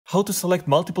How to select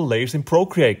multiple layers in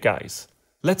Procreate, guys.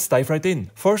 Let's dive right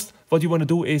in. First, what you want to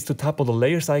do is to tap on the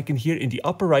layers icon here in the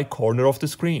upper right corner of the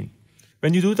screen.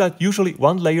 When you do that, usually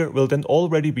one layer will then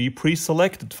already be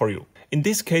pre-selected for you. In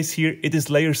this case here, it is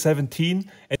layer 17,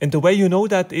 and the way you know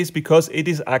that is because it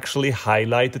is actually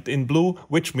highlighted in blue,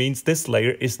 which means this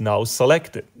layer is now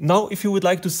selected. Now, if you would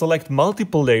like to select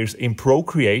multiple layers in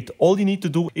Procreate, all you need to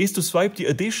do is to swipe the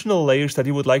additional layers that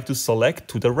you would like to select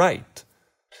to the right.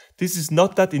 This is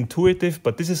not that intuitive,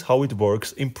 but this is how it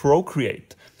works in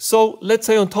Procreate. So, let's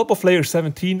say on top of layer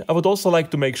 17, I would also like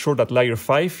to make sure that layer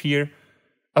 5 here,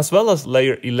 as well as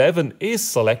layer 11 is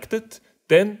selected.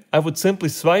 Then I would simply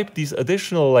swipe these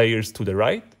additional layers to the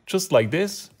right, just like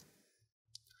this.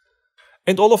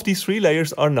 And all of these 3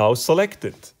 layers are now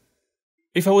selected.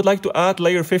 If I would like to add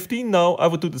layer 15 now, I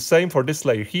would do the same for this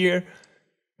layer here.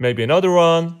 Maybe another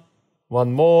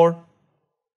one more,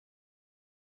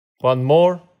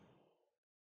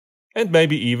 and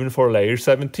maybe even for layer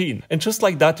 17. And just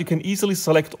like that, you can easily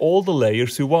select all the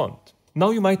layers you want.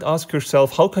 Now you might ask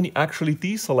yourself, how can you actually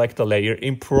deselect a layer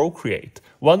in Procreate?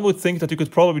 One would think that you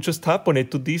could probably just tap on it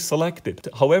to deselect it.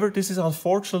 However, this is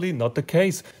unfortunately not the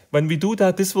case. When we do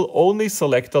that, this will only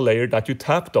select the layer that you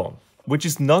tapped on, which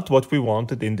is not what we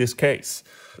wanted in this case.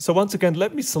 So once again,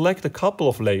 let me select a couple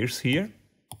of layers here.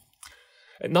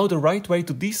 And now the right way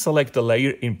to deselect a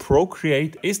layer in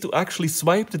Procreate is to actually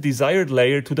swipe the desired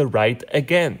layer to the right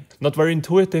again. Not very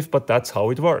intuitive, but that's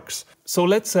how it works. So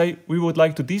let's say we would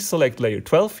like to deselect layer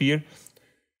 12 here.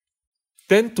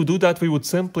 Then to do that, we would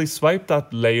simply swipe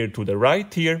that layer to the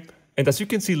right here. And as you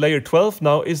can see, layer 12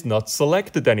 now is not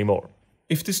selected anymore.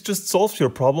 If this just solves your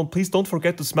problem, please don't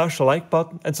forget to smash the like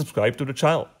button and subscribe to the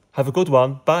channel. Have a good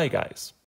one. Bye, guys.